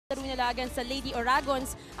laro nila against sa Lady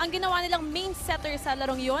Oragons. Ang ginawa nilang main setter sa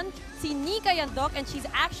larong yon, si Nica Yandoc, and she's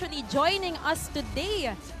actually joining us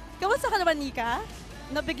today. Kamusta ka naman, Nica?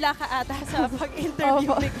 Nabigla ka ata sa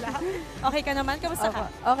pag-interview bigla. Okay ka naman? Kamusta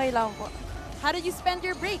ka? Okay lang po. How did you spend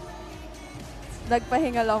your break?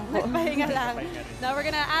 Nagpahinga lang po. Nagpahinga lang. Now, we're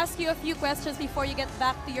gonna ask you a few questions before you get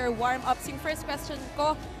back to your warm-ups. Yung first question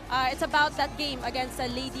ko, it's about that game against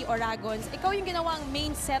the Lady Oragons. Ikaw yung ginawang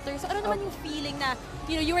main setter. So ano naman yung feeling na,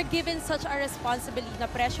 you were given such a responsibility?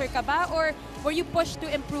 Na pressure ka ba? Or were you pushed to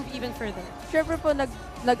improve even further? Siyempre po,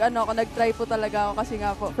 nag-try po talaga ako kasi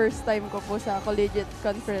nga po, first time ko po sa collegiate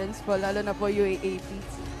conference po, lalo na po UAAP.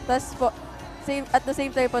 Tapos po, at the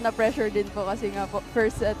same time po, na-pressure din po kasi nga po,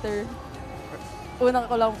 first setter. Unang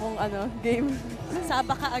ko lang pong game.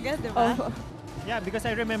 Saba ka agad, di ba? Yeah, because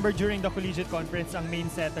I remember during the collegiate conference, ang main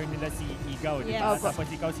setter nila si Igaw, di ba? Yes. Tapos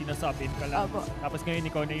ikaw sinasubin ka lang. Tapos ngayon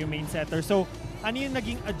ikaw na yung main setter. So, ano yung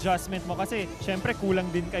naging adjustment mo? Kasi, syempre, kulang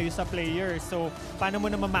din kayo sa players. So, paano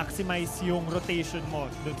mo na ma-maximize yung rotation mo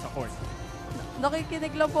dun sa court?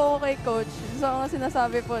 Nakikinig lang po ako kay coach. So, ang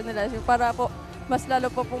sinasabi po nila, para po, mas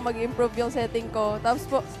lalo po pong mag-improve yung setting ko. Tapos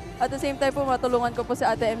po, at the same time po, matulungan ko po si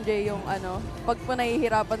Ate MJ yung pag po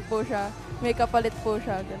nahihirapan po siya, may kapalit po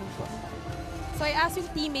siya. Ganun po. So I asked yung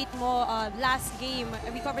teammate mo last game,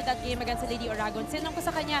 we covered that game against the Lady Oragons. Sinanong ko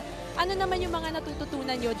sa kanya, ano naman yung mga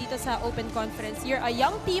natututunan nyo dito sa Open Conference? You're a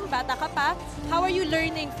young team, bata ka pa. How are you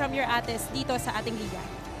learning from your ates dito sa ating liga?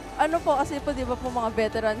 Ano po, kasi po, di ba po mga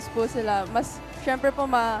veterans po sila, mas, syempre po,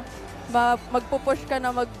 magpupush ka na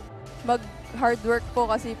mag-hard work po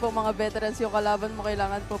kasi po mga veterans yung kalaban mo,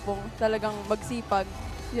 kailangan po pong talagang magsipag.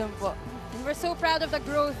 Yun po. We're so proud of the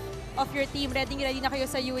growth of your team. Ready na kayo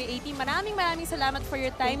sa UAAP. Maraming salamat for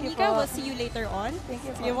your time, Nica. We'll see you later on. Thank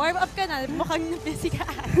you po. Sige, warm up ka na. Mukhang busy ka.